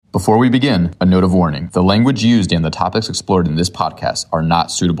Before we begin, a note of warning. The language used and the topics explored in this podcast are not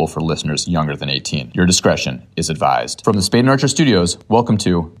suitable for listeners younger than 18. Your discretion is advised. From the Spade & Archer Studios, welcome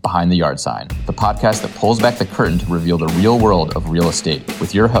to Behind the Yard Sign, the podcast that pulls back the curtain to reveal the real world of real estate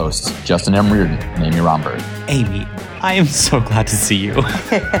with your hosts, Justin M. Reardon and Amy Romberg. Amy, I am so glad to see you.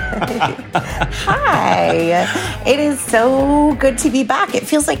 Hi. It is so good to be back. It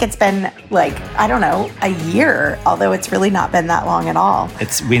feels like it's been a year, although it's really not been that long at all.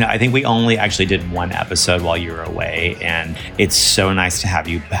 I think we only actually did one episode while you were away, and it's so nice to have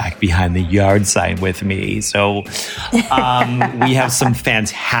you back behind the yard sign with me. So we have some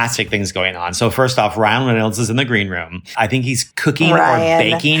fantastic things going on. So first off, Ryan Reynolds is in the green room. I think he's cooking or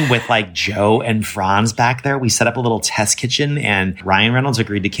baking with Joe and Franz back there. We set up a little test kitchen, and Ryan Reynolds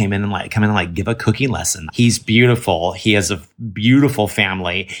agreed to come in and give a cooking lesson. He's beautiful. He has a beautiful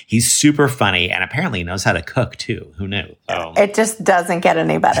family. He's super funny, and apparently knows how to cook too. Who knew? So. It just doesn't get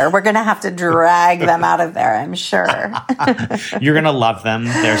any better. We're going to have to drag them out of there, I'm sure. You're going to love them.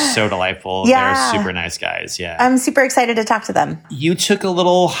 They're so delightful. Yeah. They're super nice guys. Yeah. I'm super excited to talk to them. You took a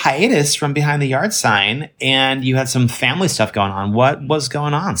little hiatus from Behind the Yard Sign, and you had some family stuff going on. What was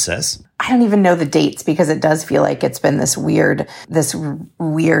going on, sis? I don't even know the dates because it does feel like it's been this weird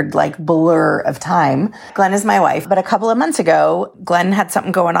blur of time. Glenn is my wife, but a couple of months ago, Glenn had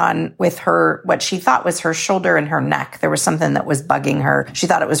something going on with her, what she thought was her shoulder and her neck. There was something that was bugging her. She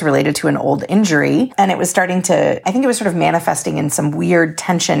thought it was related to an old injury, and it was I think it was sort of manifesting in some weird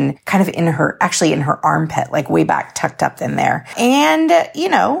tension kind of in her armpit, like way back tucked up in there. And,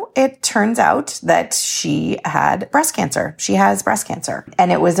 it turns out that she had breast cancer. She has breast cancer.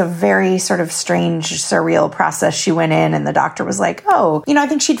 And it was a very sort of strange, surreal process. She went in and the doctor was like, I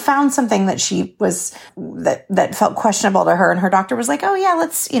think she'd found something that that felt questionable to her. And her doctor was like,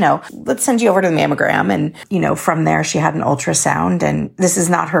 let's send you over to the mammogram. And, from there she had an ultrasound, and this is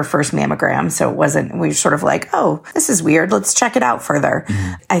not her first mammogram. So we were sort of like, this is weird. Let's check it out further.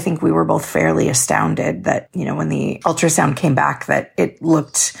 Mm-hmm. I think we were both fairly astounded that, when the ultrasound came back, that it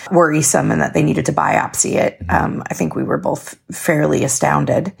looked worrisome and that they needed to biopsy it. Mm-hmm. I think we were both fairly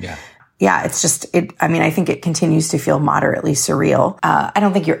astounded. Yeah. Yeah, it's just, I think it continues to feel moderately surreal. I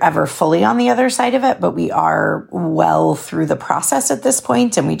don't think you're ever fully on the other side of it, but we are well through the process at this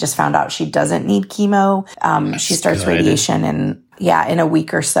point, and we just found out she doesn't need chemo. She starts radiation in a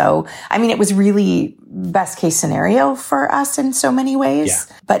week or so. I mean, it was really best case scenario for us in so many ways,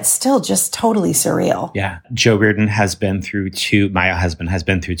 but still just totally surreal. Yeah. Joe Reardon my husband has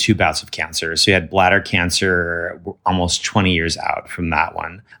been through 2 bouts of cancer. So he had bladder cancer almost 20 years out from that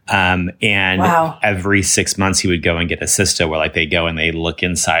one. Wow. Every 6 months he would go and get a cysto where they go and they look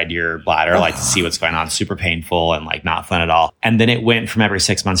inside your bladder, to see what's going on. Super painful and not fun at all. And then it went from every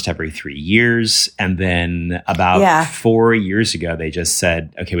 6 months to every 3 years. And then about 4 years ago, they just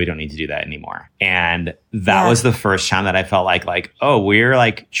said, okay, we don't need to do that anymore. And that was the first time that I felt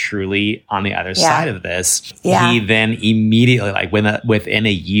we're truly on the other side of this. Yeah. He then immediately, within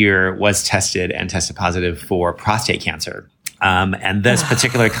a year, was tested positive for prostate cancer. And this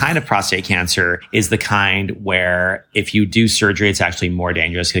particular kind of prostate cancer is the kind where if you do surgery, it's actually more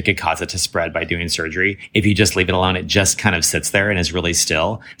dangerous. It could cause it to spread by doing surgery. If you just leave it alone, it just kind of sits there and is really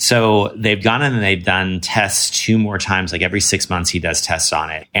still. So they've gone in and they've done tests 2 more times. Every 6 months, he does tests on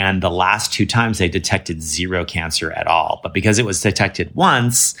it. And the last 2 times they detected 0 cancer at all. But because it was detected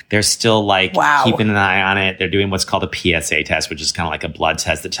once, they're still keeping an eye on it. They're doing what's called a PSA test, which is kind of like a blood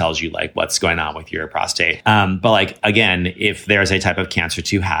test that tells you what's going on with your prostate. But again, if there's a type of cancer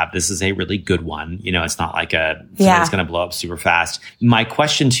to have, this is a really good one. It's not something that's going to blow up super fast. My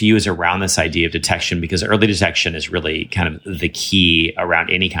question to you is around this idea of detection, because early detection is really kind of the key around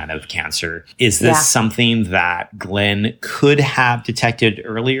any kind of cancer. Is this something that Glenn could have detected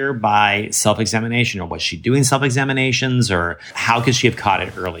earlier by self-examination, or was she doing self-examinations, or how could she have caught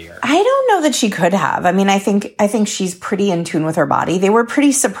it earlier? I don't know that she could have. I mean, I think she's pretty in tune with her body. They were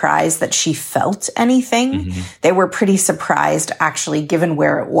pretty surprised that she felt anything. Mm-hmm. They were pretty surprised, actually, given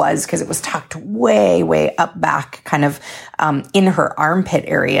where it was, because it was tucked way, way up back, kind of in her armpit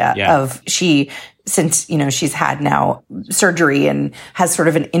area since, she's had now surgery and has sort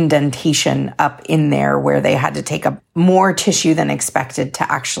of an indentation up in there where they had to take up more tissue than expected to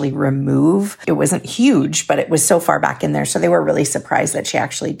actually remove. It wasn't huge, but it was so far back in there. So they were really surprised that she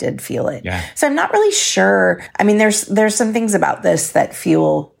actually did feel it. Yeah. So I'm not really sure. I mean, there's some things about this that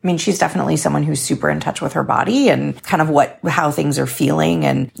feel, she's definitely someone who's super in touch with her body and kind of how things are feeling,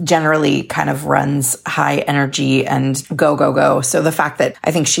 and generally kind of runs high energy and go, go, go. So the fact that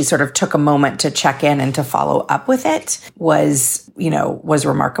I think she sort of took a moment to check in and to follow up with it was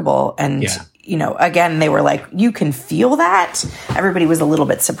remarkable. And, again, they were like, you can feel that. Everybody was a little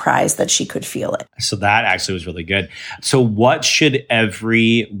bit surprised that she could feel it. So that actually was really good. So what should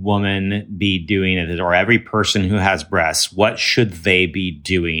every woman be doing, or every person who has breasts, what should they be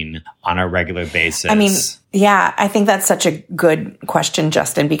doing on a regular basis? I mean, yeah, I think that's such a good question,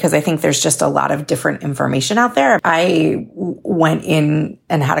 Justin, because I think there's just a lot of different information out there. I went in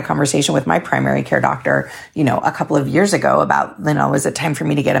and had a conversation with my primary care doctor, a couple of years ago about, is it time for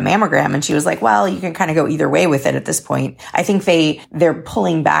me to get a mammogram? And she was like, well, you can kind of go either way with it at this point. I think they're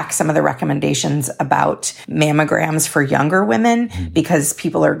pulling back some of the recommendations about mammograms for younger women because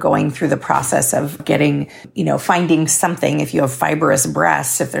people are going through the process of getting, finding something. If you have fibrous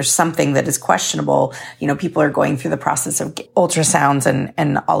breasts, if there's something that is questionable, people are going through the process of ultrasounds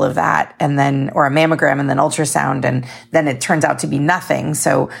and all of that, and then, or a mammogram and then ultrasound, and then it turns out to be nothing.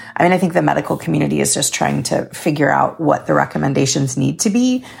 So, I think the medical community is just trying to figure out what the recommendations need to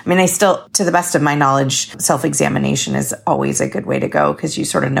be. I still, to the best of my knowledge, self-examination is always a good way to go because you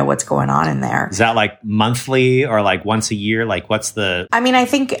sort of know what's going on in there. Is that like monthly or like once a year? Like what's the... I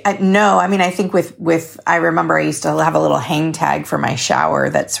think I remember I used to have a little hang tag for my shower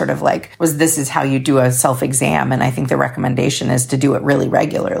that sort of like this is how you do a self-exam. And I think the recommendation is to do it really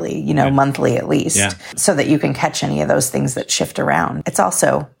regularly, monthly at least, so that you can catch any of those things that shift around. It's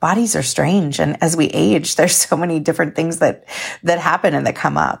also, bodies are strange. And as we age, there's so many different things that happen and that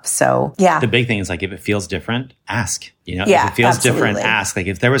come up. So yeah. The big thing is like, if it feels different, ask. If it feels absolutely different, ask. Like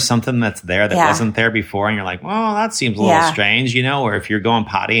if there was something that's there that wasn't there before and you're like, well, that seems a little strange, or if you're going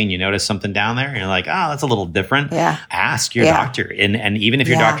potty and you notice something down there and you're like, oh, that's a little different. Ask your doctor. And even if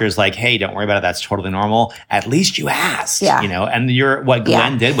your doctor is like, hey, don't worry about it, that's totally normal, at least you asked, and what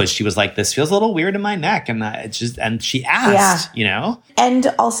Glenn did was she was like, this feels a little weird in my neck. And and she asked,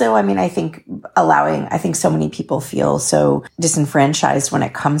 And also, I think I think so many people feel so disenfranchised when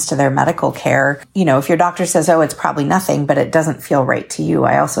it comes to their medical care. If your doctor says, oh, it's probably nothing, but it doesn't feel right to you,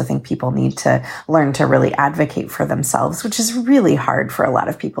 I also think people need to learn to really advocate for themselves, which is really hard for a lot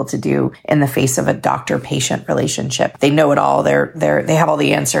of people to do in the face of a doctor-patient relationship. They know it all. They have all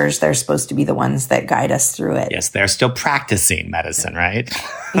the answers. They're supposed to be the ones that guide us through it. Yes, they're still practicing medicine, right?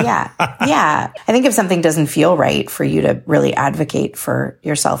 Yeah. I think if something doesn't feel right, for you to really advocate for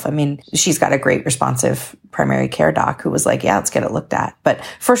yourself. She's got a great responsive primary care doc who was like, yeah, let's get it looked at. But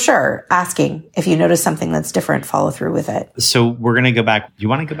for sure, asking if you notice something that's different, follow through with it. So we're going to go back. Do you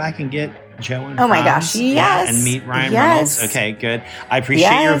want to go back and get Joe and Oh my gosh, yes. And meet Ryan Reynolds? Okay, good. I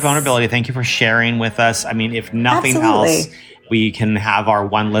appreciate your vulnerability. Thank you for sharing with us. If nothing else, we can have our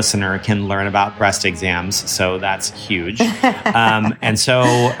one listener can learn about breast exams. So that's huge. And so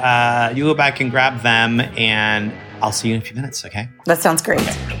you go back and grab them, and I'll see you in a few minutes, okay? That sounds great.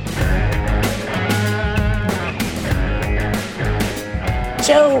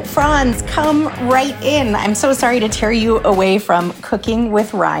 Joe, Franz, come right in. I'm so sorry to tear you away from Cooking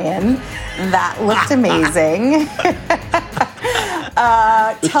with Ryan. That looked amazing.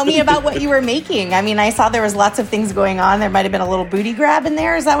 Tell me about what you were making. I saw there was lots of things going on. There might have been a little booty grab in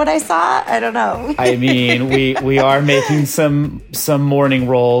there. Is that what I saw? I don't know. We are making some morning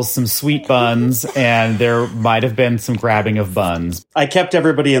rolls, some sweet buns, and there might have been some grabbing of buns. I kept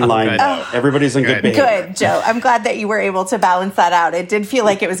everybody in line. Everybody's in good behavior. Good, Joe. I'm glad that you were able to balance that out. It did feel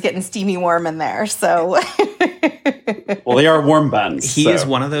like it was getting steamy warm in there. So, well, they are warm buns. He is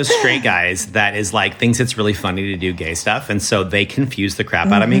one of those straight guys that is like thinks it's really funny to do gay stuff, and so they confuse the crap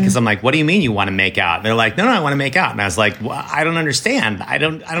out of me because I'm like, "What do you mean you want to make out?" And they're like, "No, I want to make out." And I was like, well, "I don't understand. I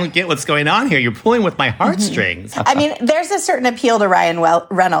don't get what's going on here. You're pulling with my heartstrings." There's a certain appeal to Ryan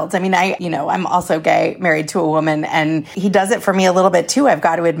Reynolds. I'm also gay, married to a woman, and he does it for me a little bit too, I've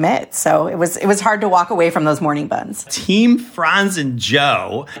got to admit. So it was hard to walk away from those morning buns. Team Franz and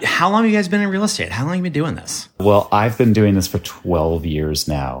Joe, how long have you guys been in real estate? How long have you been doing this? Well, I've been doing this for 12 years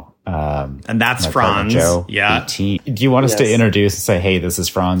now. And that's Franz. Joe, yeah. 18. Do you want us to introduce and say, hey, this is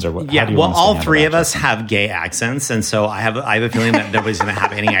Franz? Or what? Yeah, well, all three of us have gay accents. And so I have a feeling that nobody's going to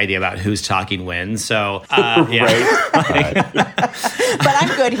have any idea about who's talking when. So, yeah. But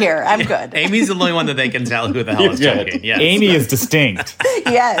I'm good here. I'm good. Amy's the only one that they can tell who the hell is talking. Yes. Amy is distinct.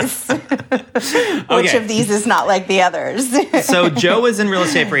 Yes. Which of these is not like the others? So Joe was in real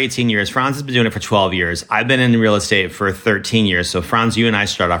estate for 18 years. Franz has been doing it for 12 years. I've been in real estate for 13 years. So Franz, you and I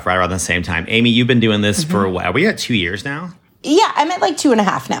started off right around the same time. Amy, you've been doing this for what? Are we at 2 years now? Yeah, I'm at like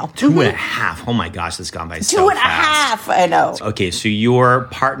 2.5 now. 2.5. Oh my gosh, this has gone by so fast. 2.5. I know. Okay, so you're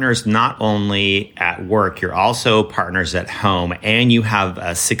partners not only at work, you're also partners at home, and you have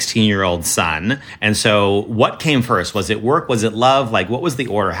a 16-year-old son. And so what came first? Was it work? Was it love? Like, what was the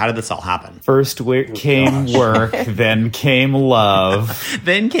order? How did this all happen? First came work, then came love.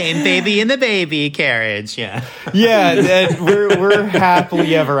 Then came baby in the baby carriage. Yeah. Yeah, we're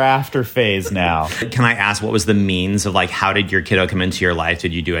happily ever after phase now. Can I ask, what was the means of, like, how did your kiddo come into your life?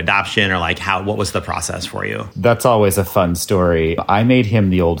 Did you do adoption, or like what was the process for you? That's always a fun story. I made him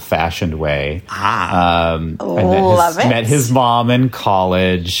the old-fashioned way. Met his mom in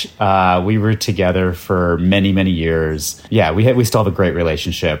college. We were together for many, many years. Yeah, we still have a great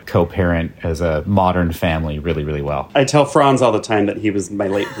relationship. Co-parent as a modern family really, really well. I tell Franz all the time that he was my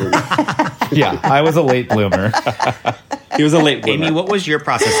late bloomer. Yeah, I was a late bloomer. He was a late bloomer. Amy, what was your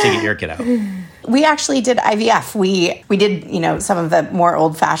process to get your kiddo? We actually did IVF. We did, some of the more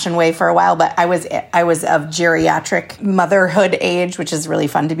old-fashioned way for a while, but I was of geriatric motherhood age, which is really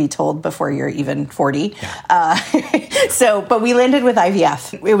fun to be told before you're even 40. Yeah. But we landed with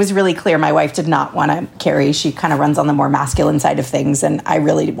IVF. It was really clear my wife did not want to carry. She kind of runs on the more masculine side of things, and I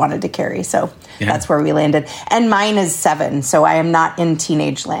really wanted to carry. So that's where we landed. And mine is 7, so I am not in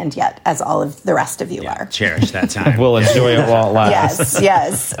teenage land yet, as all of the rest of you are. Cherish that time. We'll enjoy it while it lasts.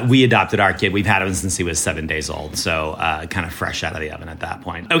 Yes. We adopted our kid. We've had him since he was 7 days old, so kind of fresh out of the oven at that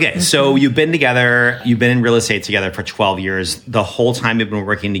point. Okay, so you've been together. You've been in real estate together for 12 years. The whole time you've been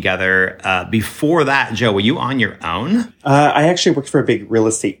working together. Before that, Joe, were you on your own? I actually worked for a big real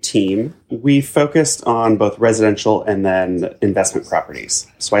estate team. We focused on both residential and then investment properties.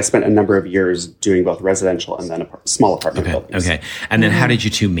 So I spent a number of years doing both residential and then small apartment buildings. Okay. And then how did you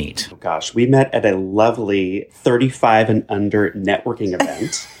two meet? Oh, gosh, we met at a lovely 35 and under networking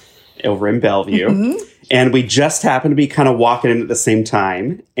event over in Bellevue. And we just happened to be kind of walking in at the same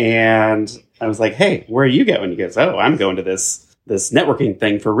time. And I was like, hey, where are you going? He goes, oh, I'm going to this networking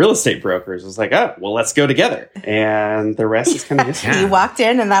thing for real estate brokers. I was like, oh, well, let's go together. And the rest is kind of history. You walked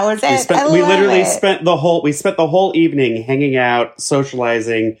in and that was it. We spent the whole evening hanging out,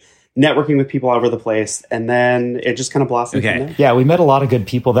 socializing, networking with people all over the place, and then it just kind of blossomed from there. Yeah, we met a lot of good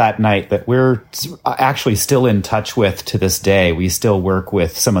people that night that we're actually still in touch with to this day. We still work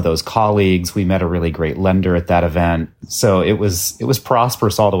with some of those colleagues. We met a really great lender at that event. So it was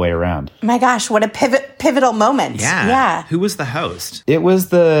prosperous all the way around. My gosh, what a pivotal moment. Yeah. Who was the host? It was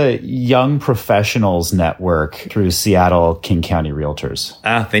the Young Professionals Network through Seattle King County Realtors.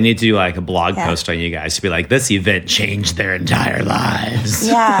 They need to do like a blog post on you guys to be like, this event changed their entire lives.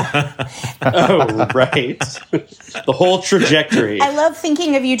 Yeah. Oh, right. The whole trajectory. I love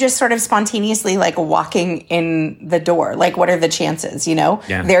thinking of you just sort of spontaneously like walking in the door. Like, what are the chances,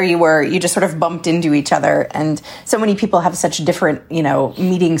 Yeah. There you were. You just sort of bumped into each other. And so many people have such different,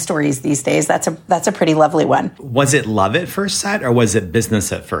 meeting stories these days. That's a pretty lovely one. Was it love at first sight or was it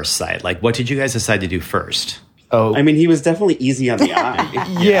business at first sight? Like, what did you guys decide to do first? Oh, I mean, he was definitely easy on the eye.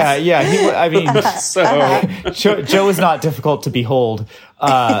 Joe is not difficult to behold,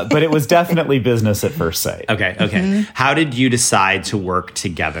 but it was definitely business at first sight. Okay. Mm-hmm. How did you decide to work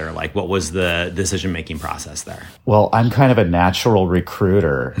together? Like, what was the decision-making process there? Well, I'm kind of a natural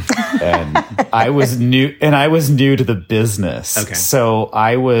recruiter, and I was new to the business. Okay. So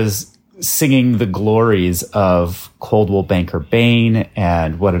I was singing the glories of Coldwell Banker Bain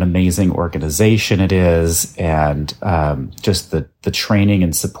and what an amazing organization it is, and just the training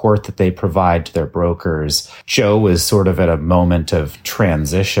and support that they provide to their brokers. Joe was sort of at a moment of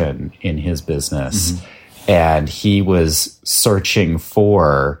transition in his business, and he was searching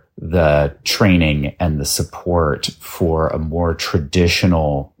for the training and the support for a more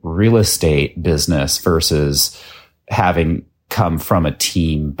traditional real estate business versus having come from a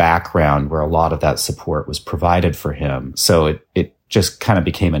team background where a lot of that support was provided for him. So it just kind of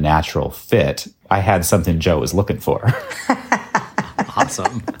became a natural fit. I had something Joe was looking for.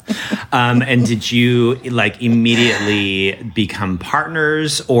 Awesome. And did you immediately become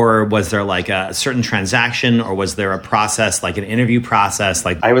partners, or was there like a certain transaction, or was there a process, like an interview process?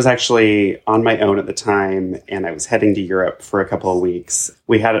 I was actually on my own at the time, and I was heading to Europe for a couple of weeks.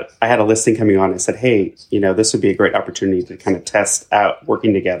 I had a listing coming on. I said, hey, this would be a great opportunity to kind of test out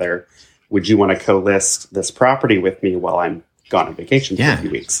working together. Would you want to co-list this property with me while I'm gone on vacation for a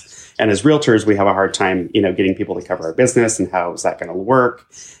few weeks? And as realtors, we have a hard time, getting people to cover our business, and how is that going to work?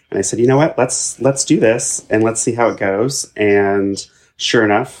 And I said, you know what, let's do this and let's see how it goes. And sure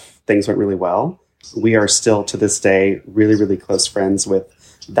enough, things went really well. We are still to this day really, really close friends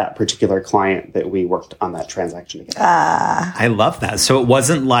with that particular client that we worked on that transaction together. I love that. So it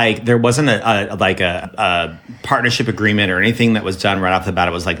wasn't like there wasn't a partnership agreement or anything that was done right off the bat.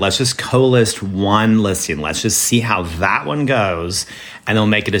 It was like, let's just co-list one listing. Let's just see how that one goes, and they'll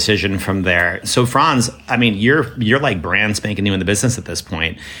make a decision from there. So Franz, I mean, you're like brand spanking new in the business at this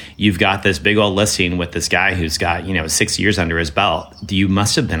point. You've got this big old listing with this guy who's got 6 years under his belt. You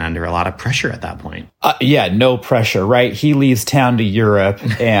must have been under a lot of pressure at that point. Yeah, no pressure, right? He leaves town to Europe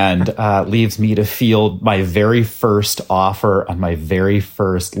and leaves me to field my very first offer on my very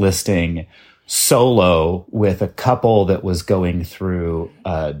first listing solo with a couple that was going through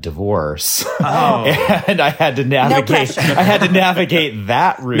a divorce. Oh. And I had to navigate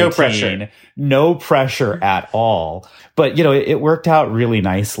that routine. No pressure at all. But, it worked out really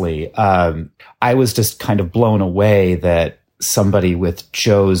nicely. I was just kind of blown away that somebody with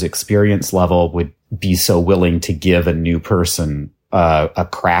Joe's experience level would be so willing to give a new person a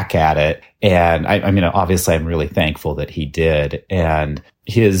crack at it. And I mean, obviously I'm really thankful that he did. And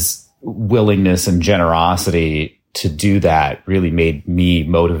his willingness and generosity to do that really made me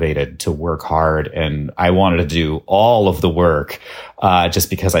motivated to work hard. And I wanted to do all of the work, just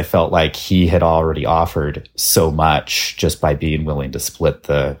because I felt like he had already offered so much just by being willing to split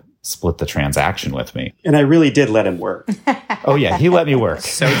the transaction with me. And I really did let him work. Oh yeah, he let me work.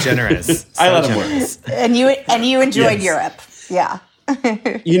 So generous. I let him work. And you enjoyed Europe. Yeah.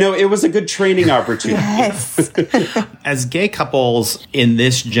 It was a good training opportunity. Yes. As gay couples in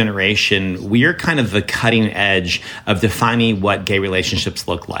this generation, we're kind of the cutting edge of defining what gay relationships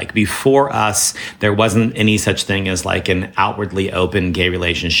look like. Before us, there wasn't any such thing as like an outwardly open gay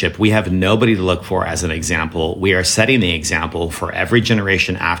relationship. We have nobody to look for as an example. We are setting the example for every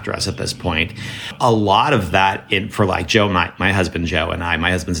generation after us at this point. A lot of that for like Joe, my husband Joe, and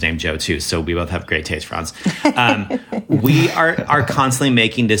my husband's named Joe too, so we both have great taste, Franz. We are constantly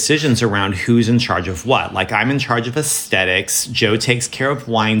making decisions around who's in charge of what. Like I'm in charge of aesthetics. Joe takes care of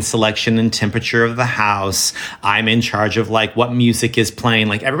wine selection and temperature of the house. I'm in charge of like what music is playing.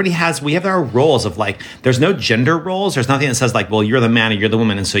 Like we have our roles of like, there's no gender roles. There's nothing that says like, well, you're the man or you're the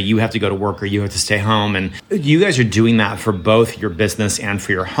woman. And so you have to go to work or you have to stay home. And you guys are doing that for both your business and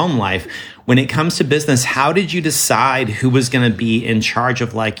for your home life. When it comes to business, how did you decide who was going to be in charge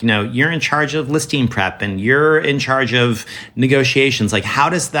of like, you're in charge of listing prep and you're in charge of negotiations? Like, how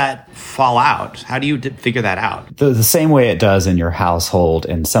does that fall out? How do you figure that out? The same way it does in your household,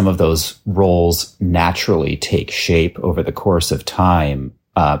 and some of those roles naturally take shape over the course of time.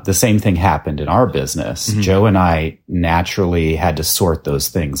 The same thing happened in our business. Mm-hmm. Joe and I naturally had to sort those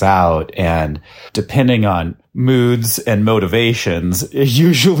things out, and depending on moods and motivations, it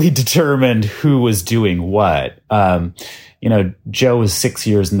usually determined who was doing what. Joe was 6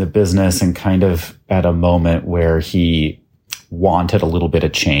 years in the business and kind of at a moment where he wanted a little bit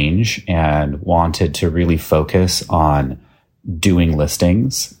of change and wanted to really focus on doing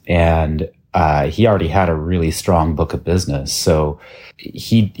listings. And he already had a really strong book of business. So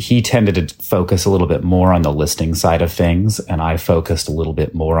he tended to focus a little bit more on the listing side of things, and I focused a little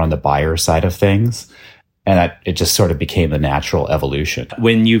bit more on the buyer side of things. And it just sort of became the natural evolution.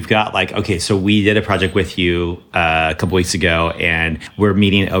 When you've got like, okay, so we did a project with you a couple weeks ago and we're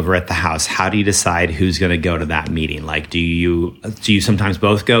meeting over at the house. How do you decide who's going to go to that meeting? Like, do you sometimes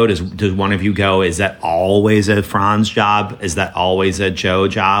both go? Does one of you go? Is that always a Franz job? Is that always a Joe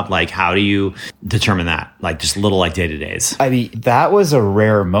job? Like, how do you determine that? Like just little like day-to-days. I mean, that was a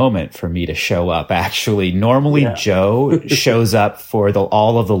rare moment for me to show up, actually. Normally, yeah. Joe shows up for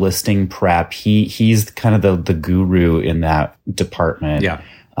all of the listing prep. He's kind of the guru in that department. Yeah.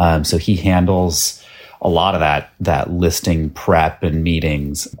 So he handles a lot of that listing prep and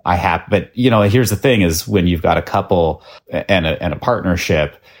meetings. But here's the thing is when you've got a couple and a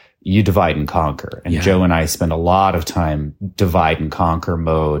partnership, you divide and conquer. And yeah. Joe and I spend a lot of time divide and conquer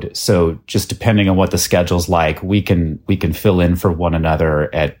mode. So just depending on what the schedule's like, we can fill in for one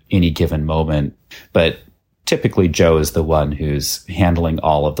another at any given moment. But typically Joe is the one who's handling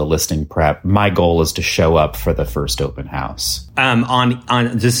all of the listing prep. My goal is to show up for the first open house. On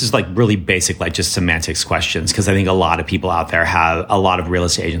this is like really basic, like just semantics questions, because I think a lot of people out there a lot of real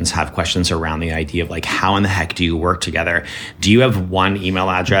estate agents have questions around the idea of like, how in the heck do you work together? Do you have one email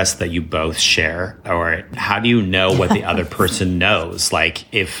address that you both share? Or how do you know what the other person knows?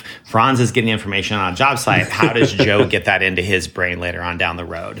 Like if Franz is getting information on a job site, how does Joe get that into his brain later on down the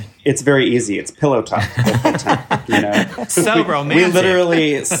road? It's very easy. It's pillow talk at that time, So romantic. We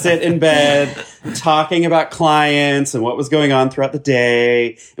literally sit in bed talking about clients and what was going on throughout the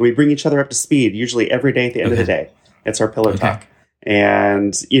day, and we bring each other up to speed, usually every day at the end of the day. It's our pillow talk.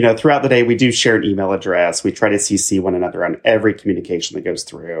 And, throughout the day, we do share an email address. We try to CC one another on every communication that goes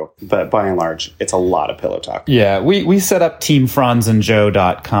through. But by and large, it's a lot of pillow talk. Yeah, we set up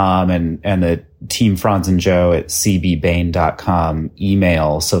teamfranzandjoe.com and the Team Franz and Joe at cbbain.com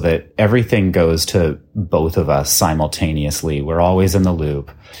email so that everything goes to both of us simultaneously. We're always in the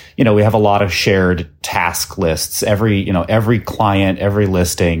loop. We have a lot of shared task lists. Every client, every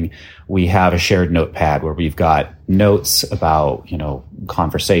listing, we have a shared notepad where we've got notes about,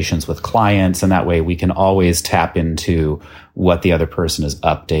 conversations with clients. And that way we can always tap into what the other person has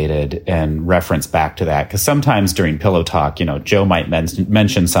updated and reference back to that. Because sometimes during pillow talk, Joe might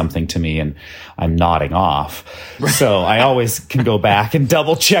mention something to me and I'm nodding off. So I always can go back and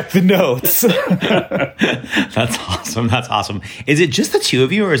double check the notes. That's awesome. That's awesome. Is it just the two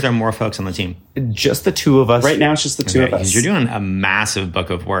of you or is there more folks on the team? Just the two of us. Right now, it's just the two of us. You're doing a massive book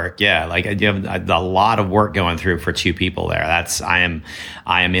of work. Yeah. Like you have a lot of work going through for two people there. I am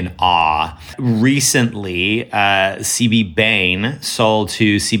in awe. Recently, CB Bain sold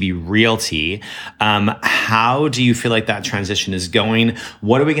to CB Realty. How do you feel like that transition is going?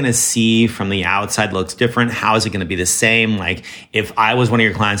 What are we going to see from the outside looks different? How is it going to be the same? Like if I was one of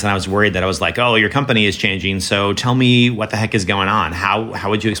your clients and I was worried that I was like, oh, your company is changing. So tell me what the heck is going on. How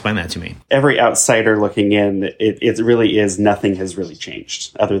would you explain that to me? Every outsider looking in, it really is nothing has really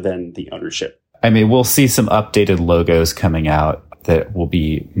changed other than the ownership. I mean, we'll see some updated logos coming out that will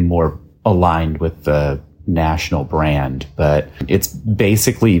be more aligned with the national brand, but it's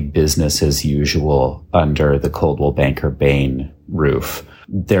basically business as usual under the Coldwell Banker Bain roof.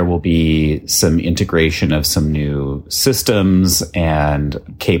 There will be some integration of some new systems and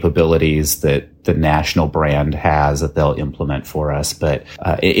capabilities that the national brand has that they'll implement for us. But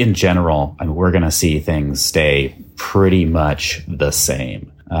in general, we're going to see things stay pretty much the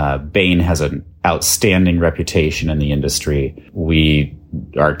same. Bain has an outstanding reputation in the industry. We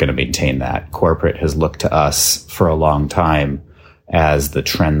are going to maintain that. Corporate has looked to us for a long time as the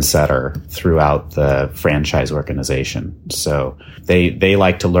trendsetter throughout the franchise organization. So they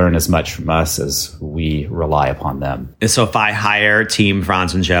like to learn as much from us as we rely upon them. So if I hire Team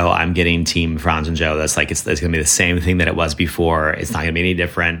Franz and Joe, I'm getting Team Franz and Joe. That's like, it's going to be the same thing that it was before. It's not going to be any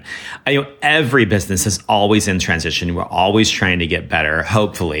different. Every business is always in transition. We're always trying to get better,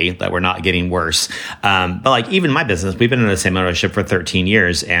 hopefully, that we're not getting worse. But like even my business, we've been in the same ownership for 13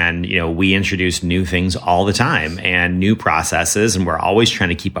 years and, we introduce new things all the time and new processes. And we're always trying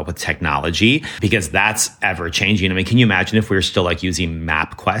to keep up with technology because that's ever changing. I mean, can you imagine if we were still like using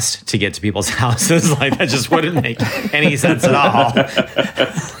MapQuest to get to people's houses? Like that just wouldn't make any sense at all.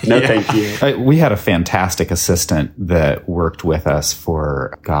 No, thank you. We had a fantastic assistant that worked with us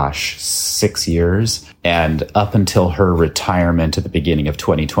for, 6 years. And up until her retirement at the beginning of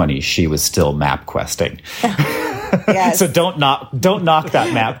 2020, she was still MapQuesting. Yes. So don't knock that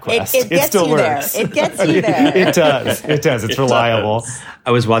MapQuest. It still works. There. It gets you there. It does. It's reliable. I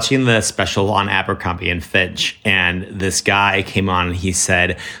was watching the special on Abercrombie and Fitch, and this guy came on and he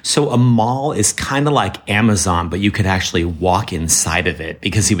said, so a mall is kind of like Amazon, but you could actually walk inside of it,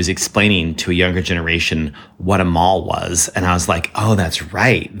 because he was explaining to a younger generation what a mall was. And I was like, oh, that's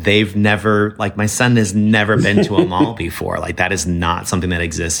right. They've never, like my son has never been to a mall before. Like that is not something that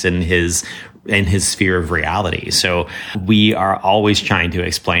exists in his sphere of reality. So we are always trying to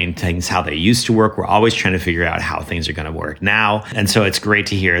explain things how they used to work. We're always trying to figure out how things are going to work now. And so it's great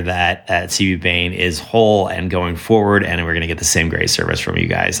to hear that CB Bain is whole and going forward, and we're going to get the same great service from you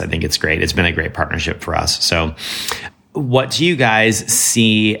guys. I think it's great. It's been a great partnership for us. So what do you guys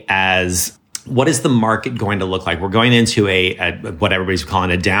see as, what is the market going to look like? We're going into a what everybody's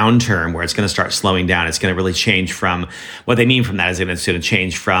calling a downturn, where it's going to start slowing down. It's going to really change from, what they mean from that is it's going to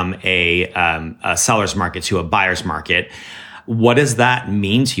change from a seller's market to a buyer's market. What does that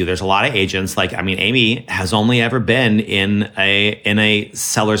mean to you? There's a lot of agents. Amy has only ever been in a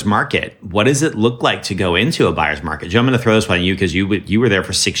seller's market. What does it look like to go into a buyer's market? Joe, I'm going to throw this one at you because you were there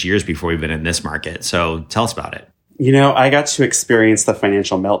for 6 years before we've been in this market. So tell us about it. I got to experience the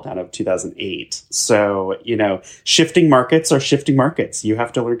financial meltdown of 2008. So, shifting markets are shifting markets. You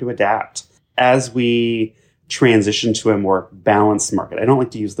have to learn to adapt. As we transition to a more balanced market, I don't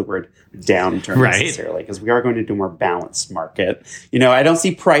like to use the word downturn necessarily, because we are going to do a more balanced market. I don't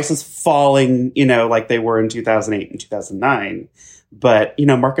see prices falling, like they were in 2008 and 2009. But,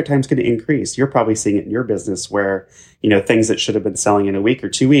 market time's going to increase. You're probably seeing it in your business where, things that should have been selling in a week or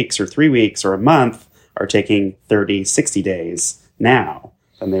 2 weeks or 3 weeks or a month are taking 30, 60 days now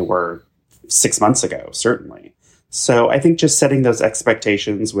than they were 6 months ago, certainly. So I think just setting those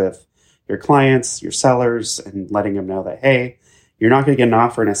expectations with your clients, your sellers, and letting them know that, hey, you're not going to get an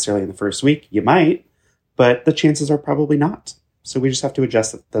offer necessarily in the first week. You might, but the chances are probably not. So we just have to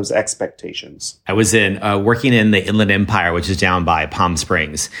adjust those expectations. I was working in the Inland Empire, which is down by Palm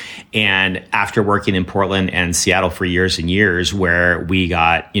Springs. And after working in Portland and Seattle for years and years, where we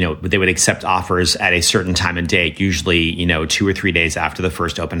got, they would accept offers at a certain time and date, usually, 2 or 3 days after the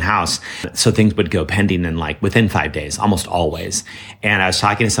first open house. So things would go pending in within 5 days, almost always. And I was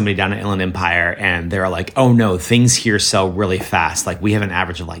talking to somebody down at Inland Empire, and they're like, oh no, things here sell really fast. We have an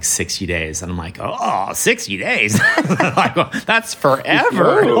average of 60 days. And I'm like, oh, 60 days? That's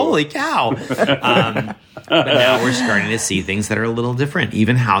forever. Whoa. Holy cow. But now we're starting to see things that are a little different.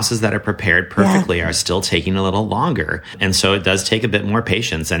 Even houses that are prepared perfectly are still taking a little longer. And so it does take a bit more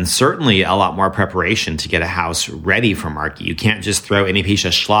patience and certainly a lot more preparation to get a house ready for market. You can't just throw any piece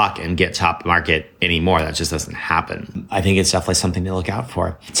of schlock and get top market anymore. That just doesn't happen. I think it's definitely something to look out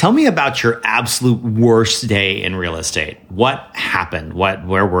for. Tell me about your absolute worst day in real estate. What happened?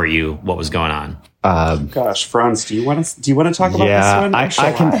 Where were you? What was going on? Gosh, Franz, do you want to talk about this one?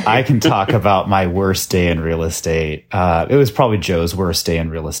 I can talk about my worst day in real estate. It was probably Joe's worst day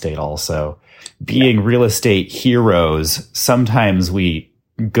in real estate also. Being real estate heroes, sometimes we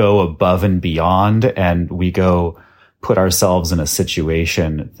go above and beyond, and we go put ourselves in a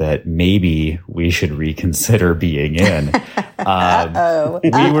situation that maybe we should reconsider being in. We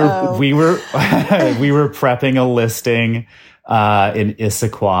were prepping a listing in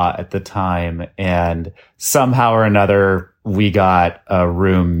Issaquah at the time, and somehow or another we got a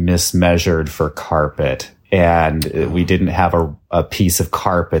room mismeasured for carpet, and we didn't have a piece of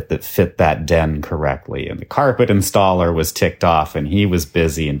carpet that fit that den correctly, and the carpet installer was ticked off, and he was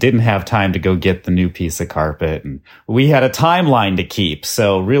busy and didn't have time to go get the new piece of carpet, and we had a timeline to keep.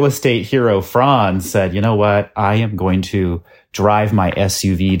 So real estate hero Franz said, you know what, I am going to drive my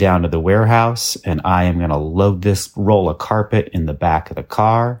SUV down to the warehouse, and I am going to load this roll of carpet in the back of the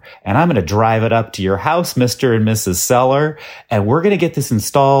car, and I'm going to drive it up to your house, Mr. and Mrs. Seller, and we're going to get this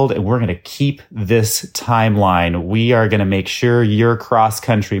installed, and we're going to keep this timeline. We are going to make sure your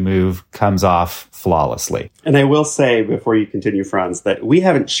cross-country move comes off flawlessly. And I will say, before you continue, Franz, that we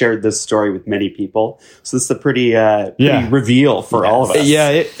haven't shared this story with many people, so this is a pretty reveal for all of us. Yeah,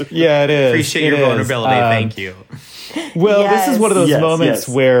 it is. Appreciate your vulnerability. Thank you. Well, This is one of those moments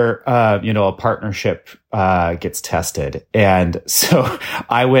where, a partnership gets tested. And so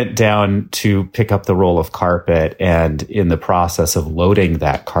I went down to pick up the roll of carpet, and in the process of loading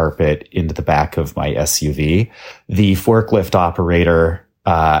that carpet into the back of my SUV, the forklift operator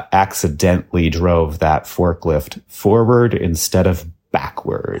accidentally drove that forklift forward instead of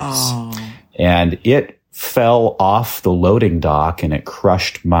backwards. Oh. And it fell off the loading dock, and it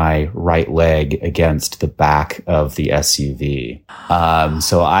crushed my right leg against the back of the SUV.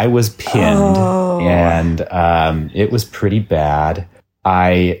 So I was pinned, and it was pretty bad.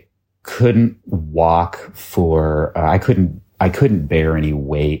 I couldn't walk for, I couldn't bear any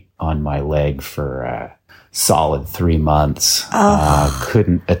weight on my leg for solid 3 months.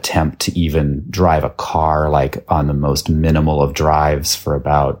 Couldn't attempt to even drive a car on the most minimal of drives for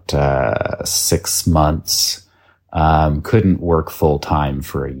about 6 months. Couldn't work full time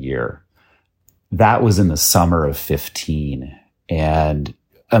for a year. That was in the summer of 15. And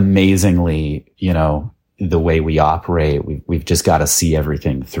amazingly, the way we operate, we've just got to see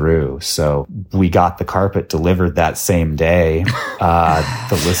everything through. So we got the carpet delivered that same day.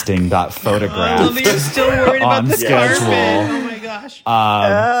 The listing got photographed. You're still worried about the schedule. Carpet. Oh my gosh.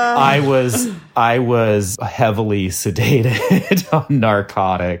 I was heavily sedated on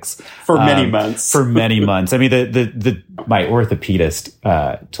narcotics for many months. For many months. I mean, my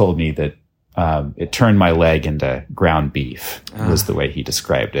orthopedist told me that it turned my leg into ground beef, was the way he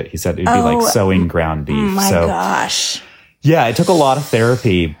described it. He said it'd be like sewing ground beef. My gosh. Yeah, it took a lot of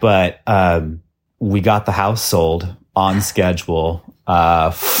therapy, but we got the house sold on schedule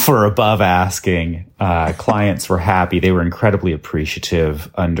for above asking. Clients were happy. They were incredibly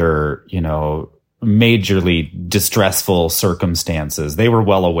appreciative under, majorly distressful circumstances. They were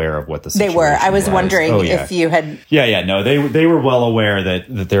well aware of what the situation was. They were. I was wondering if you had... Yeah. No, they were well aware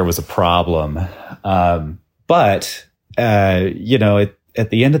that there was a problem. But at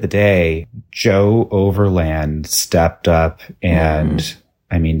the end of the day, Joe Overland stepped up and,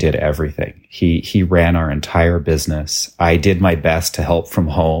 did everything. He ran our entire business. I did my best to help from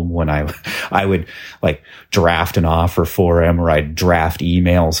home when I would draft an offer for him, or I'd draft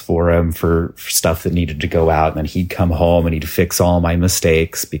emails for him for stuff that needed to go out. And then he'd come home and he'd fix all my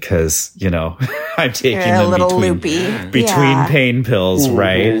mistakes because, I'm taking them between pain pills. Mm-hmm.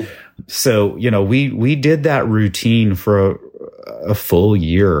 Right. So, we did that routine for a full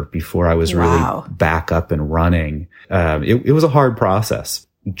year before I was really back up and running. It was a hard process.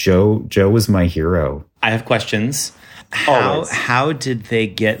 Joe was my hero. I have questions. How did they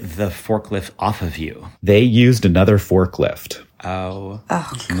get the forklift off of you? They used another forklift. Oh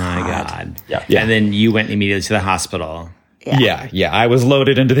my God. Yeah. And then you went immediately to the hospital. Yeah. I was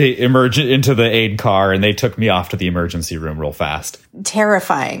loaded into the aid car, and they took me off to the emergency room real fast.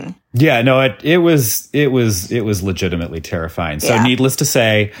 Terrifying. Yeah, no, it was legitimately terrifying. So needless to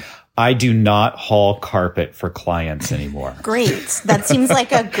say, I do not haul carpet for clients anymore. Great. That seems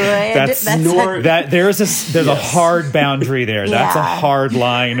like a good. There's a hard boundary there. That's a hard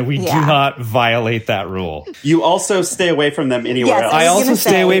line. We do not violate that rule. You also stay away from them anywhere else. I also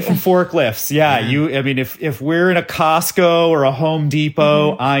stay away from forklifts. If we're in a Costco or a Home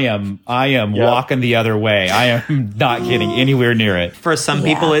Depot, I am walking the other way. I am not getting anywhere near it. For some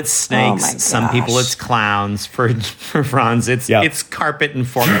people, it's snakes. Some people, it's clowns. For Franz, it's carpet and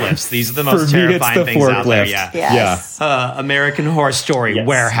forklifts. These are the most terrifying things out there. Yeah. Yes. American Horror Story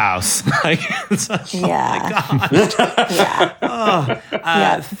warehouse. Oh my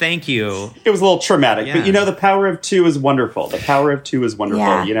God. Thank you. It was a little traumatic, but the power of two is wonderful. The power of two is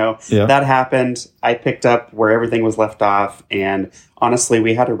wonderful. Yeah. That happened. I picked up where everything was left off, and honestly,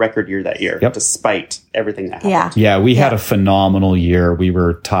 we had a record year that year, despite everything that happened. Yeah, we had a phenomenal year. We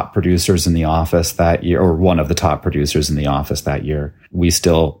were top producers in the office that year, or one of the top producers in the office that year. We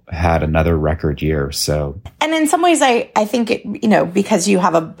still had another record year. So, and in some ways, I think it, because you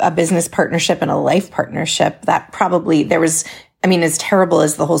have a business partnership and a life partnership, that probably there was. I mean, as terrible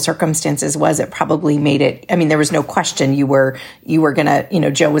as the whole circumstances was, it probably made it. I mean, there was no question you were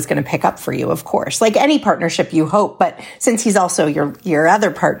gonna, Joe was gonna pick up for you, of course. Like any partnership, you hope, but since he's also your other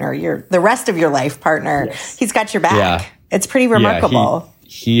partner, the rest of your life partner, he's got your back. Yeah. It's pretty remarkable.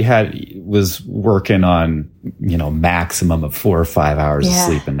 He was working on, maximum of 4 or 5 hours of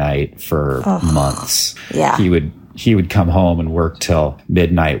sleep a night for months. Yeah. He would come home and work till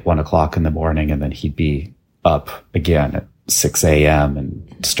midnight, 1 o'clock in the morning, and then he'd be up again at 6 a.m.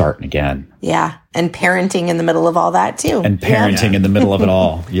 and starting again. Yeah. And parenting in the middle of all that too. And parenting in the middle of it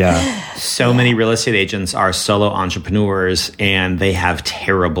all. Yeah. So many real estate agents are solo entrepreneurs and they have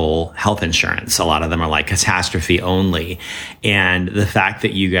terrible health insurance. A lot of them are like catastrophe only. And the fact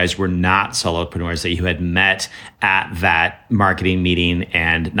that you guys were not solopreneurs, that you had met at that marketing meeting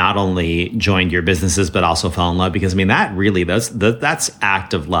and not only joined your businesses, but also fell in love, because that really, that's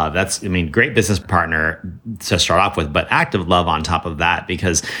act of love. That's, great business partner to start off with, but act of love on top of that,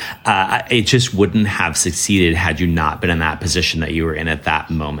 because it just wouldn't have succeeded had you not been in that position that you were in at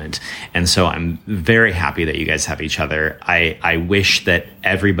that moment. And so I'm very happy that you guys have each other. I wish that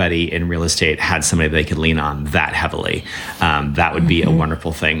everybody in real estate had somebody they could lean on that heavily. That would be a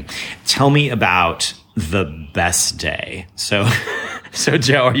wonderful thing. Tell me about the best day. So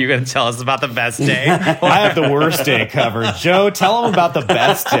Joe, are you going to tell us about the best day? Well, I have the worst day covered. Joe, tell them about the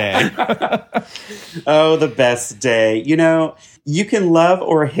best day. Oh, the best day. You can love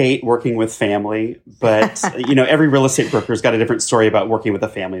or hate working with family, but, every real estate broker's got a different story about working with a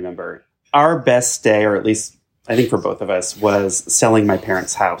family member. Our best day, or at least I think for both of us, was selling my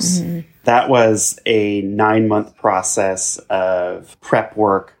parents' house. Mm-hmm. That was a 9-month process of prep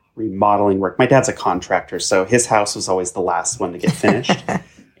work, remodeling work. My dad's a contractor, so his house was always the last one to get finished.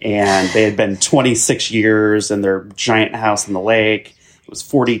 And they had been 26 years in their giant house in the lake. It was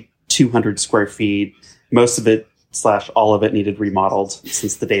 4,200 square feet. Most of it / all of it needed remodeled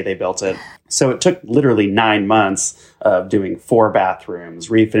since the day they built it. So it took literally 9 months of doing 4 bathrooms,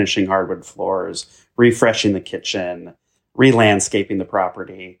 refinishing hardwood floors, refreshing the kitchen, re-landscaping the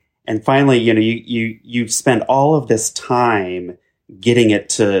property. And finally, you spend all of this time getting it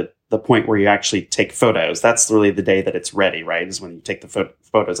to the point where you actually take photos. That's really the day that it's ready, right? Is when you take the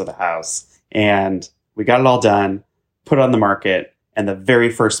photos of the house. And we got it all done, put it on the market, and the very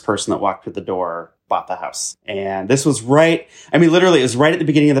first person that walked through the door bought the house. And this was literally, it was right at the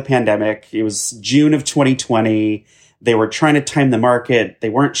beginning of the pandemic. It was June of 2020. They were trying to time the market. They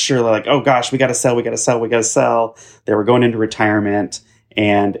weren't sure. They're like, oh gosh, we got to sell. They were going into retirement.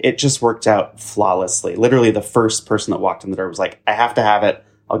 And it just worked out flawlessly. Literally, the first person that walked in the door was like, I have to have it.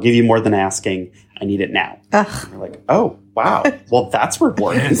 I'll give you more than asking. I need it now. And we're like, oh, wow. Well, that's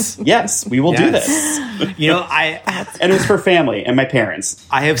rewarding. Yes, we will do this. And it was for family and my parents.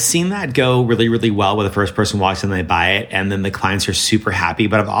 I have seen that go really, really well where the first person walks in and they buy it and then the clients are super happy.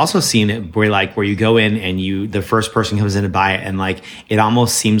 But I've also seen it where you go in and the first person comes in to buy it and it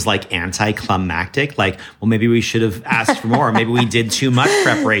almost seems like anticlimactic. Like, well, maybe we should have asked for more. Maybe we did too much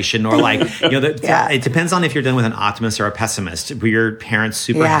preparation, or it depends on if you're dealing with an optimist or a pessimist. Were your parents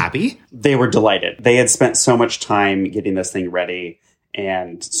super happy? They were delighted. They had spent so much time getting this thing ready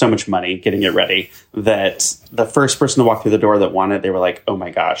and so much money getting it ready that the first person to walk through the door that wanted it, they were like, oh my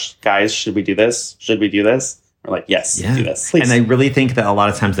gosh, guys, should we do this? Should we do this? we're like, yes, do this, please. And I really think that a lot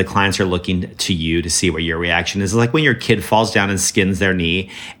of times the clients are looking to you to see what your reaction is. Like when your kid falls down and skins their knee,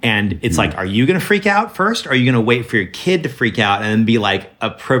 and it's like, are you going to freak out first? Or are you going to wait for your kid to freak out and then be like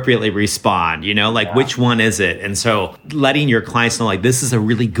appropriately respond? You know, like which one is it? And so letting your clients know, like, this is a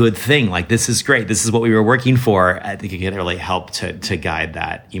really good thing. Like, this is great. This is what we were working for. I think it can really help to guide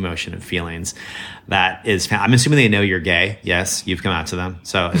that emotion and feelings. That is, I'm assuming they know you're gay. Yes, you've come out to them.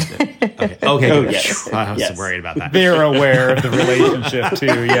 So, okay. Oh, yes. I was worried about that. They're aware of the relationship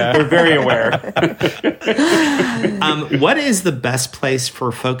too. Yeah, We're very aware. What is the best place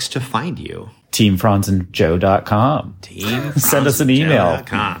for folks to find you? TeamFranzandJoe.com. Send us an email.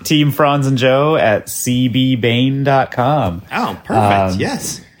 TeamFranzandJoe@cbbain.com. Oh, perfect.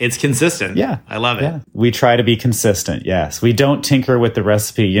 Yes. It's consistent. Yeah. I love it. Yeah. We try to be consistent. Yes. We don't tinker with the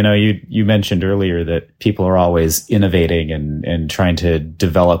recipe. You know, you mentioned earlier that people are always innovating and trying to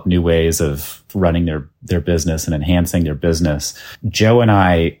develop new ways of running their business and enhancing their business. Joe and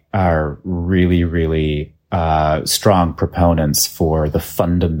I are really, really strong proponents for the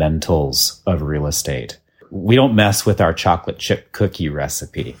fundamentals of real estate. We don't mess with our chocolate chip cookie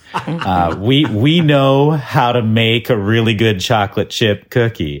recipe. We know how to make a really good chocolate chip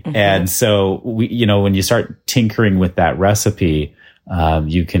cookie. Mm-hmm. And so when you start tinkering with that recipe,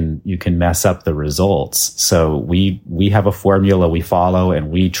 you can mess up the results. So we have a formula we follow,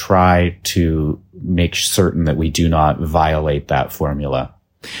 and we try to make certain that we do not violate that formula.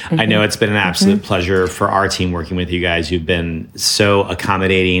 I know it's been an absolute pleasure for our team working with you guys. You've been so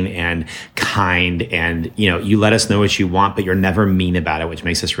accommodating and kind, and you let us know what you want, but you're never mean about it, which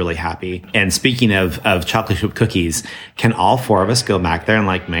makes us really happy. And speaking of chocolate chip cookies, can all four of us go back there and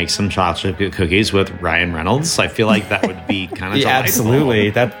make some chocolate chip cookies with Ryan Reynolds? I feel like that would be kind of delightful.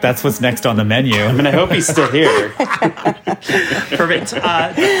 Absolutely. That's what's next on the menu. I mean, I hope he's still here. Perfect.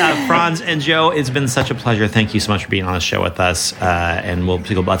 Franz and Joe, it's been such a pleasure. Thank you so much for being on the show with us, and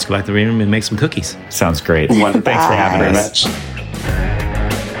let's go back to the room and make some cookies. Sounds great. Wonderful. Thanks for having us. Much.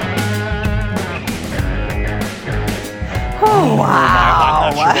 Oh, wow.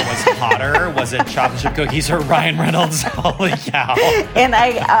 I'm not sure what was hotter. Was it chocolate chip cookies or Ryan Reynolds? Holy cow. And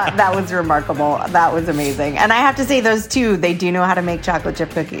that was remarkable. That was amazing. And I have to say, those two, they do know how to make chocolate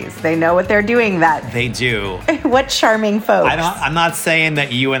chip cookies. They know what they're doing. They do. What charming folks. I'm not saying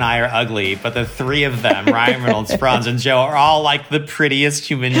that you and I are ugly, but the three of them, Ryan Reynolds, Franz, and Joe, are all like the prettiest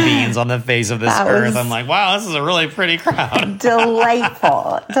human beings on the face of this earth. I'm like, wow, this is a really pretty crowd.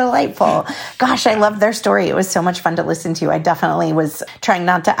 Delightful. Gosh, I love their story. It was so much fun to listen to. I definitely was trying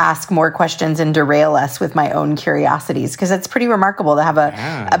not to ask more questions and derail us with my own curiosities, because it's pretty remarkable to have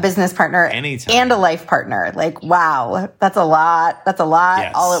a business partner anytime. And a life partner. Like, wow, that's a lot.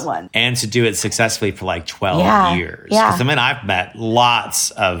 Yes. All at once. And to do it successfully for 12 years. Yeah. Because I've met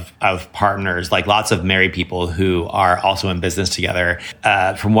lots of partners, lots of married people who are also in business together.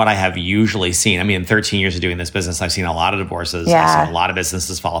 From what I have usually seen, in 13 years of doing this business, I've seen a lot of divorces. Yeah. I've seen a lot of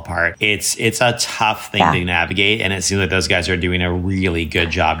businesses fall apart. It's a tough thing to navigate, and it seems like those guys are doing a really good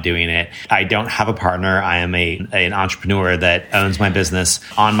job doing it. I don't have a partner. I am an entrepreneur that owns my business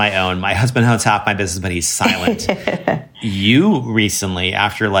on my own. My husband owns half my business, but he's silent. You recently,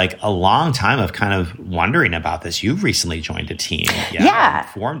 after a long time of kind of wondering about this, you've recently joined a team.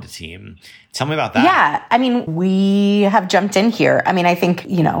 Formed a team. Tell me about that. Yeah. We have jumped in here. I think,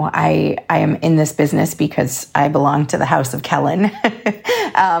 I am in this business because I belong to the House of Kellen.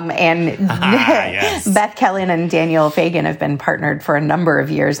 Yes. Beth Kellen and Daniel Fagan have been partnered for a number of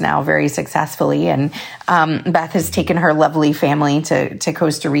years now, very successfully. And Beth has taken her lovely family to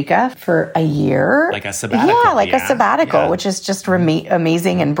Costa Rica for a year. Like a sabbatical. A sabbatical, which is just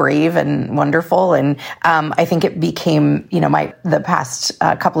amazing and brave and wonderful. And I think it became, the past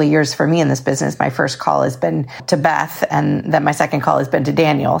couple of years for me in this business, my first call has been to Beth, and then my second call has been to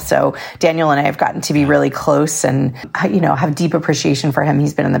Daniel. So Daniel and I have gotten to be really close and, have deep appreciation for him.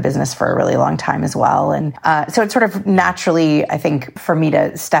 He's been in the business for a really long time as well. And so it's sort of naturally, I think, for me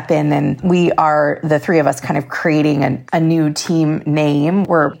to step in, and we are, the three of us, kind of creating a new team name.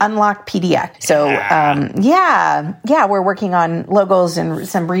 We're Unlock PDX. So we're working on logos and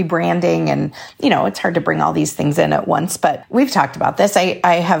some rebranding, and, it's hard to bring all these things in at once, but we've talked about this.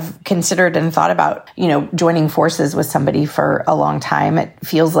 I have considered and thought about, joining forces with somebody for a long time. It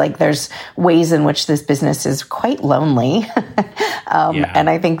feels like there's ways in which this business is quite lonely. And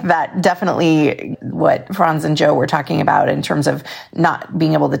I think that definitely what Franz and Joe were talking about in terms of not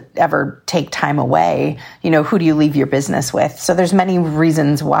being able to ever take time away, who do you leave your business with? So there's many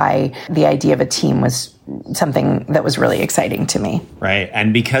reasons why the idea of a team was something that was really exciting to me. Right.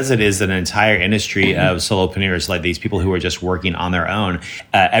 And because it is an entire industry of solopreneurs, like these people who are just working on their own,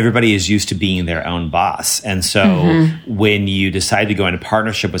 everybody is used to being their own boss. And so when you decide to go into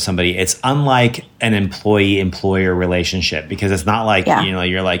partnership with somebody, it's unlike an employee-employer relationship, because it's not like,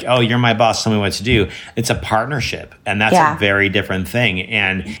 you're like, oh, you're my boss, tell me what to do. It's a partnership. And that's a very different thing.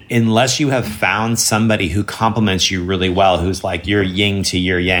 And unless you have found somebody who complements you really well, who's like your yin to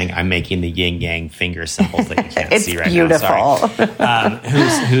your yang, I'm making the yin yang finger symbols that you can't see right beautiful. now.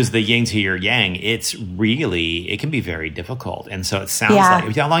 Sorry. Who's the yin to your yang? It can be very difficult. And so it sounds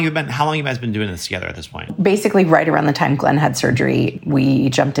like, how long you guys been doing this together at this point? Basically right around the time Glenn had surgery, we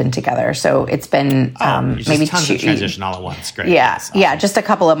jumped in together. So it's been maybe tons of transition all at once. Great. Yeah. Awesome. Yeah. Just a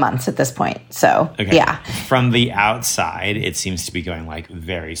couple of months at this point. So From the outside, it seems to be going like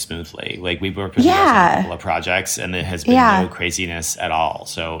very smoothly. Like we've worked with you guys on a couple of projects and it has been no craziness at all.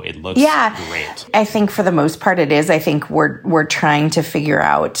 So it looks great. I think for the most part it is. I think we're trying to figure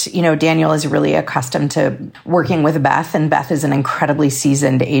out, Daniel is really accustomed to working with Beth, and Beth is an incredibly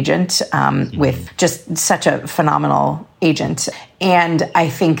seasoned agent with just such a phenomenal agent. And I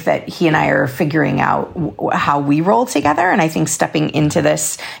think that he and I are figuring out how we roll together. And I think stepping into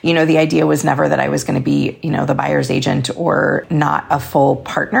this, the idea was never that I was going to be, the buyer's agent or not a full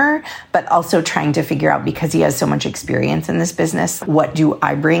partner, but also trying to figure out, because he has so much experience in this business, what do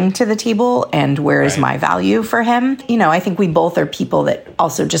I bring to the table and where is my value for him? I think we both are people that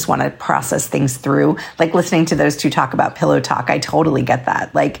also just want to process things through. Like listening to those two talk about pillow talk, I totally get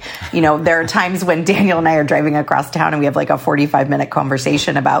that. Like, there are times when Daniel and I are driving across town and we have like a 45-minute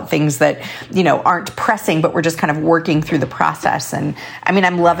conversation about things that, aren't pressing, but we're just kind of working through the process. And I mean,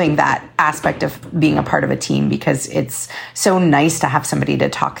 I'm loving that aspect of being a part of a team, because it's so nice to have somebody to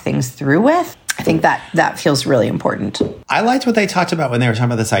talk things through with. I think that feels really important. I liked what they talked about when they were talking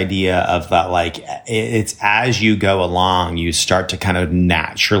about this idea of that, like, it's as you go along, you start to kind of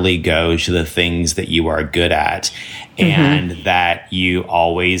naturally go to the things that you are good at, and that you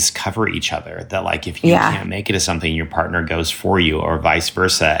always cover each other. That, like, if you can't make it to something, your partner goes for you, or vice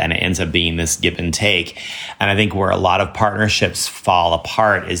versa. And it ends up being this give and take. And I think where a lot of partnerships fall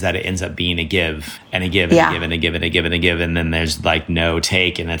apart is that it ends up being a give and a give and a give and a give and a give and a give. And then there's like no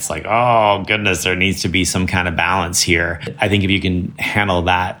take. And it's like, oh, goodness, there needs to be some kind of balance here. I think if you can handle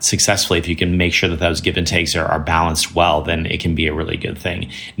that successfully, if you can make sure that those give and takes are balanced well, then it can be a really good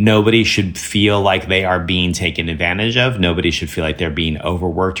thing. Nobody should feel like they are being taken advantage of. Nobody should feel like they're being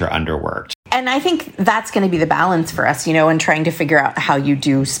overworked or underworked. And I think that's going to be the balance for us, and trying to figure out how you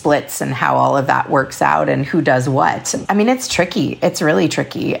do splits and how all of that works out and who does what. I mean, it's tricky. It's really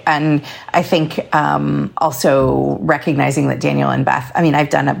tricky. And I think also recognizing that Daniel and Beth, I mean, I've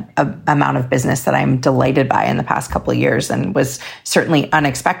done a amount of business that I'm delighted by in the past couple of years and was certainly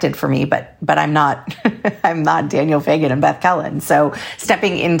unexpected for me, but I'm not, I'm not Daniel Fagan and Beth Kellen. So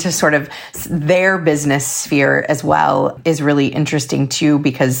stepping into sort of their business sphere as well is really interesting too,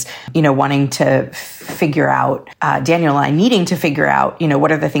 because, wanting to figure out, Daniel and I needing to figure out,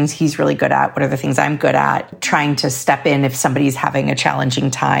 what are the things he's really good at? What are the things I'm good at? Trying to step in if somebody's having a challenging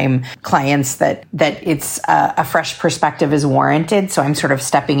time, clients that it's a fresh perspective is warranted. So I'm sort of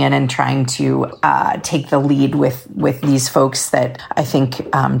stepping in and trying to take the lead with these folks that I think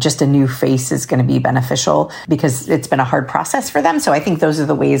just a new face is going to be beneficial, because it's been a hard process for them. So I think those are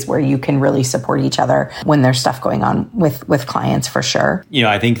the ways where you can really support each other when there's stuff going on with clients, for sure.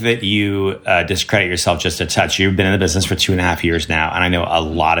 I think that you discredit yourself just a touch. You've been in the business for 2.5 years now, and I know a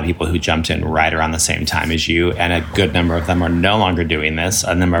lot of people who jumped in right around the same time as you, and a good number of them are no longer doing this.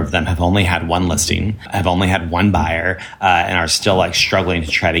 A number of them have only had one listing, have only had one buyer, and are still like struggling to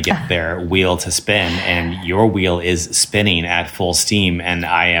try to get their wheel to spin. And your wheel is spinning at full steam, and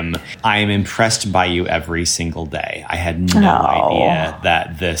I am impressed by you every single day. I had no idea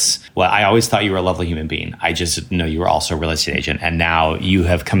that I always thought you were a lovely human being. I just didn't know you were also a real estate agent, and now you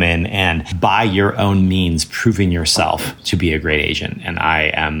have come in and by your own means proving yourself to be a great agent. And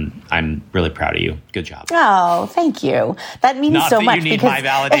I'm really proud of you. Good job. Oh, thank you. That means Not so that much. You need because my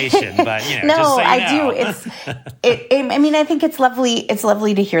validation, but no, just so you I know. do. I mean, I think it's lovely. It's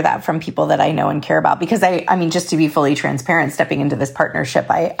lovely to hear that from people that I know and care about, because I mean, just to be fully transparent, stepping into this partnership,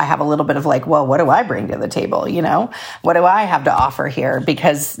 I have a little bit of like, well, what do I bring to the table? What do I have to offer here?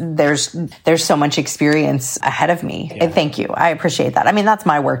 Because there's so much experience ahead of me. Yeah. And thank you. I appreciate that. I mean, that's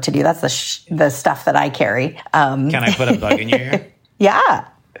my work to do. That's the stuff that I carry. Can I put a bug in your ear? Yeah.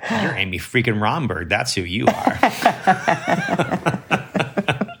 You're Amy freaking Romberg. That's who you are.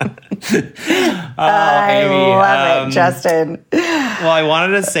 I love it, Justin. Well, I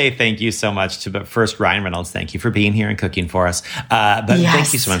wanted to say thank you so much but first, Ryan Reynolds, thank you for being here and cooking for us. But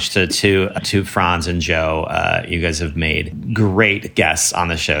thank you so much to Franz and Joe. You guys have made great guests on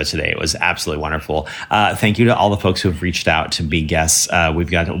the show today. It was absolutely wonderful. Thank you to all the folks who have reached out to be guests.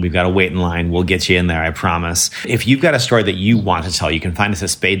 We've got a wait in line. We'll get you in there, I promise. If you've got a story that you want to tell, you can find us at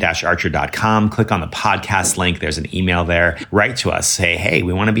spade-archer.com. Click on the podcast link. There's an email there. Write to us. Say, hey,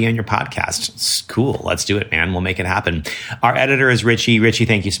 we want to be on your podcast. It's cool. Let's do it, man. We'll make it happen. Our editor is Richie. Richie,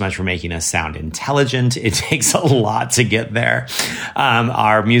 thank you so much for making us sound intelligent. It takes a lot to get there.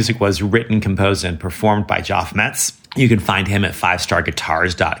 Our music was written, composed, and performed by Joff Metz. You can find him at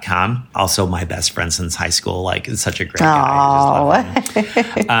 5starguitars.com. Also my best friend since high school. Like, such a great guy. I just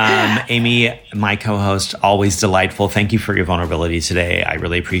love him. Amy, my co-host, always delightful. Thank you for your vulnerability today. I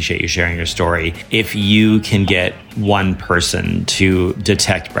really appreciate you sharing your story. If you can get one person to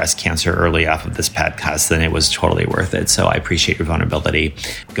detect breast cancer early off of this podcast, then it was totally worth it. So I appreciate your vulnerability.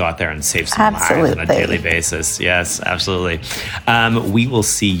 Go out there and save some lives on a daily basis. Yes, absolutely. We will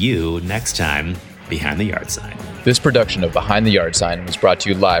see you next time behind the yard sign. This production of Behind the Yard Sign was brought to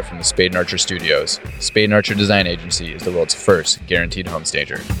you live from the Spade & Archer Studios. Spade & Archer Design Agency is the world's first guaranteed home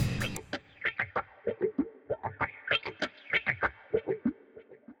stager.